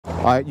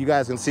All right, you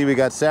guys can see we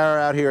got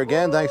Sarah out here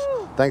again.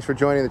 Thanks for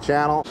joining the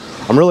channel.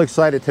 I'm really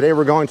excited. Today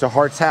we're going to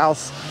Hart's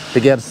house to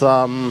get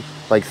some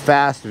like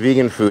fast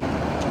vegan food.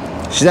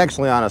 She's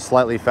actually on a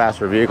slightly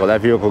faster vehicle.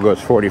 That vehicle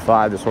goes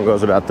 45. This one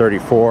goes about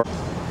 34.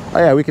 Oh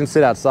yeah, we can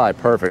sit outside.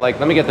 Perfect. Like,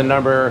 let me get the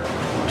number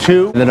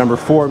 2 and the number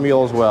 4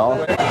 meal as well.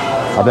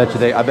 I bet you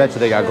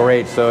they got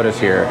great sodas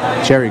here.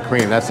 Cherry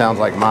cream. That sounds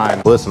like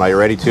mine. Listen, are you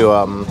ready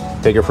to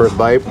take your first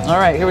bite? All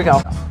right, here we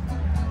go.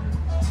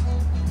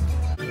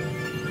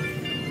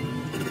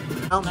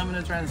 I'm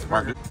gonna try this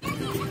burger.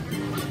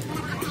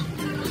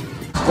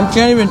 I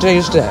can't even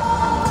taste it.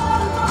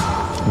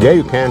 Yeah,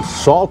 you can.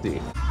 Salty.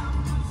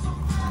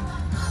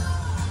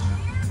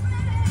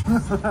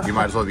 You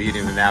might as well be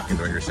eating the napkin,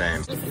 what you're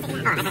saying.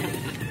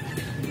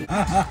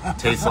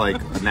 Tastes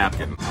like a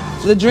napkin.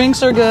 So the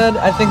drinks are good.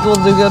 I think we'll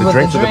do good with the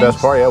drinks. The drinks are the best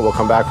part. Yeah, we'll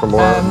come back for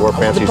more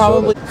fancy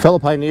soda. Fellow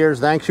pioneers,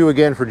 thanks you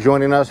again for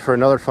joining us for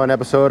another fun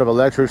episode of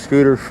Electric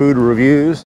Scooter Food Reviews.